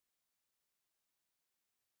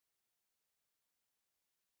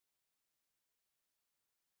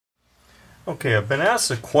Okay, I've been asked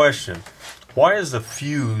a question. Why is the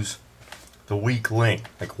fuse the weak link?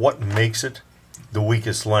 Like, what makes it the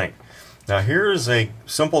weakest link? Now, here is a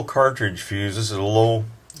simple cartridge fuse. This is a low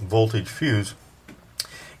voltage fuse.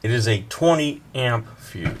 It is a 20 amp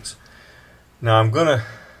fuse. Now, I'm going to,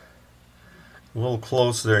 a little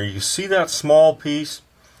close there. You see that small piece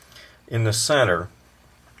in the center?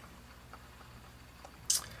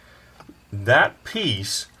 That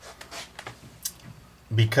piece,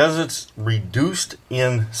 because it's reduced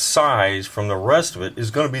in size from the rest of it,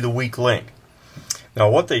 is going to be the weak link. Now,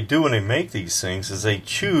 what they do when they make these things is they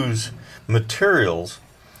choose materials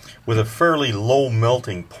with a fairly low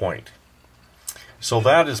melting point. So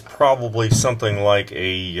that is probably something like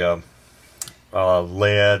a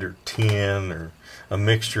lead or tin or a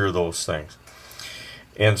mixture of those things.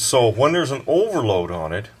 And so when there's an overload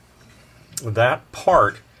on it, that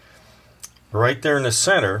part right there in the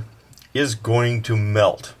center is going to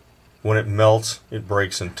melt. When it melts, it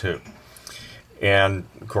breaks in two. And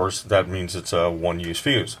of course that means it's a one-use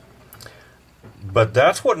fuse. But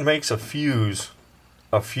that's what makes a fuse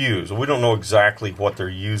a fuse. We don't know exactly what they're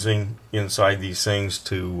using inside these things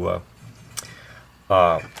to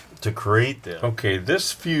create this. Okay,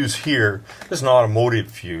 this fuse here is an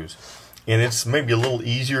automotive fuse, and it's maybe a little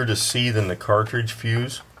easier to see than the cartridge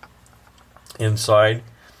fuse inside.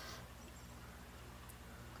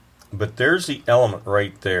 But there's the element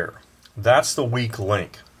right there. That's the weak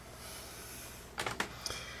link.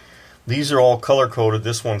 These are all color coded.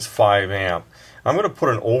 This one's 5 amp. I'm going to put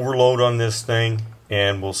an overload on this thing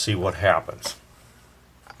and we'll see what happens.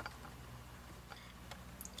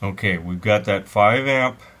 Okay, we've got that 5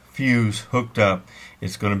 amp fuse hooked up.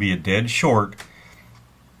 It's going to be a dead short,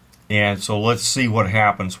 and so let's see what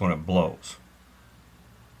happens when it blows.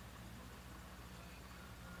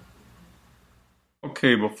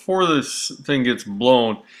 Okay, before this thing gets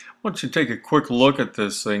blown, I want you to take a quick look at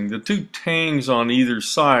this thing. The two tangs on either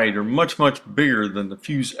side are much bigger than the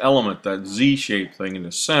fuse element, that Z-shaped thing in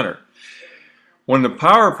the center. When the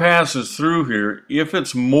power passes through here, if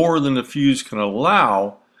it's more than the fuse can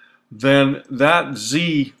allow, then that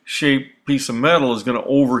Z-shaped piece of metal is going to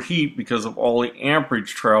overheat because of all the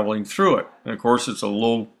amperage traveling through it. And of course, it's a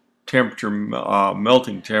low temperature,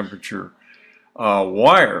 melting temperature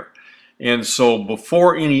wire. And so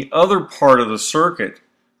before any other part of the circuit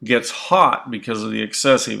gets hot because of the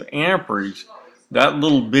excessive amperage, that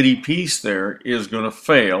little bitty piece there is going to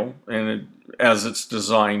fail, and as it's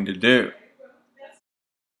designed to do.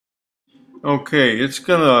 Okay, it's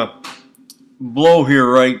going to blow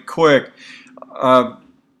here right quick.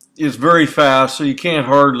 It's very fast, so you can't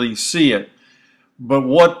hardly see it. But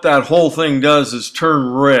what that whole thing does is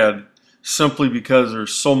turn red simply because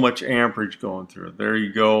there's so much amperage going through it. There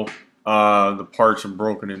you go. The parts are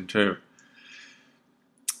broken in two.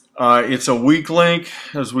 It's a weak link,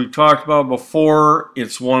 as we've talked about before.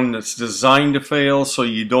 It's one that's designed to fail, so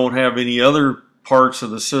you don't have any other parts of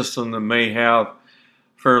the system that may have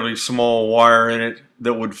fairly small wire in it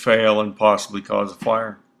that would fail and possibly cause a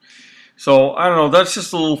fire. So I don't know, that's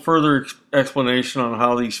just a little further explanation on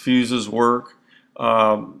how these fuses work.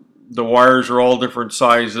 The wires are all different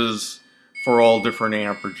sizes for all different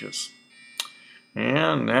amperages.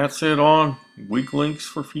 And that's it on weak links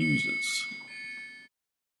for fuses.